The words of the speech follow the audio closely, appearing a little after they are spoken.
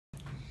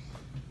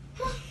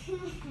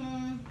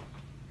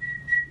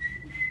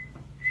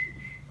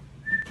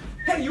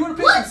Hey, you want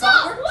to play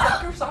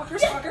some soccer?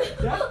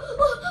 Yeah?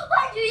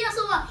 Why do you yell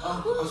so much?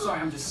 Oh, I'm sorry.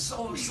 I'm just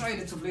so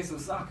excited to play some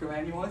soccer,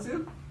 man. You want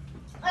to?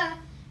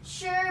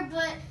 Sure,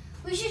 but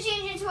we should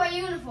change into our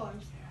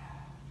uniforms.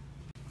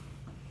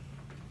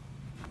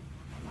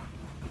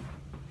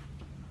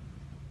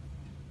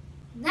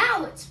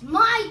 Now it's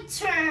my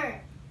turn.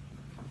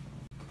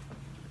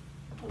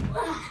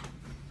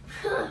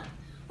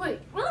 Wait,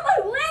 what am I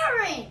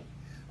wearing?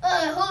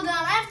 Hold on,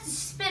 I have to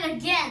spin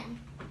again.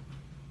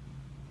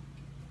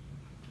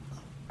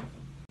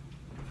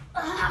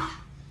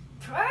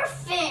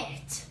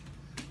 Perfect.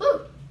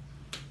 Woo.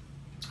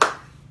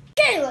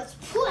 Okay, let's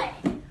play.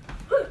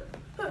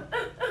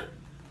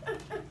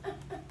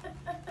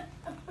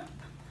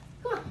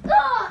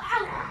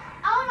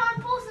 Out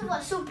on both of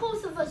us, so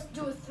both of us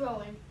do a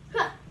throw-in.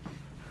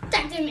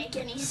 That didn't make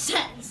any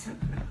sense.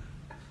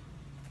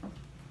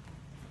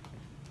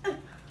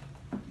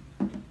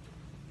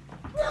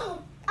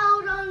 No,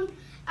 out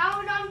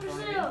on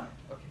Brazil.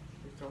 Okay,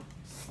 you throw.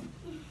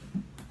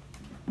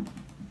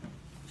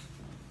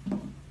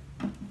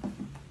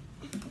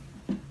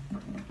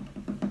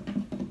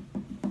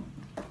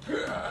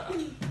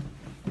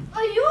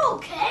 Are you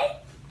okay? I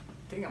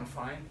think I'm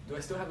fine. Do I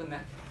still have a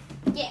neck?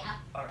 Yeah.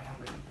 Alright,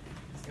 I'm good.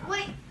 Let's go.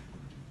 Wait.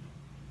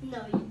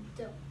 No, you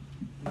don't.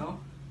 No?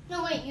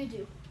 No, wait, you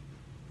do.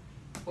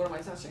 What am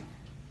I touching?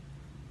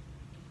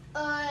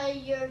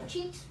 Your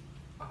cheeks.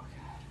 Okay.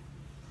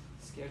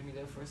 Scared me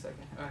there for a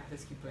second. Alright,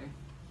 let's keep playing.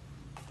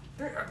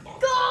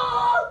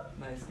 Go!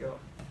 Nice, go.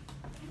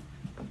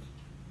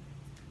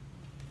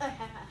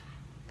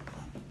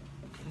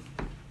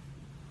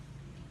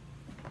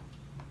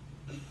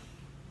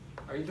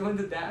 Are you doing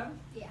the dab?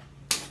 Yeah.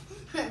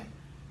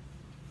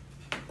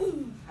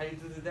 How you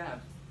do the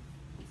dab?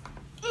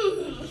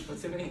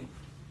 What's it mean?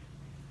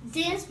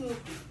 Dance move.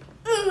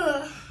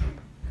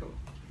 Cool.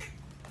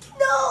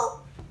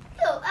 No!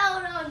 No,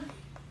 out on.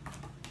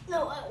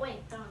 No,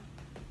 wait, don't.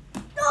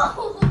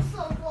 No,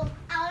 so close.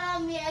 Out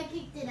on me, I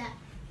kicked it out.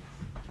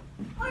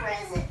 Where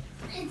is it?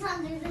 It's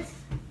under this.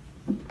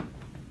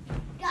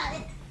 Got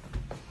it.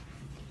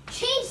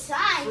 Change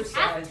sides. Switch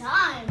Half sides.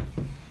 time.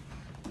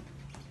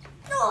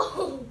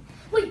 No!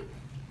 Wait,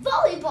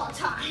 volleyball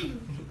time.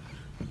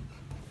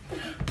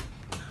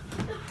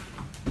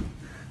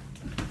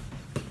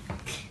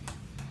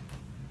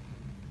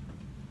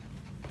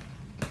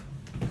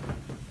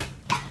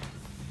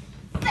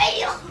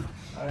 Fail!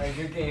 Alright,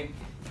 good game.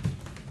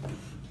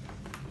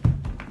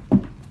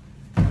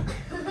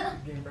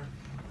 Game, bro.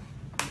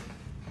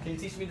 Can you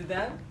teach me the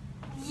dab?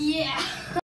 Yeah.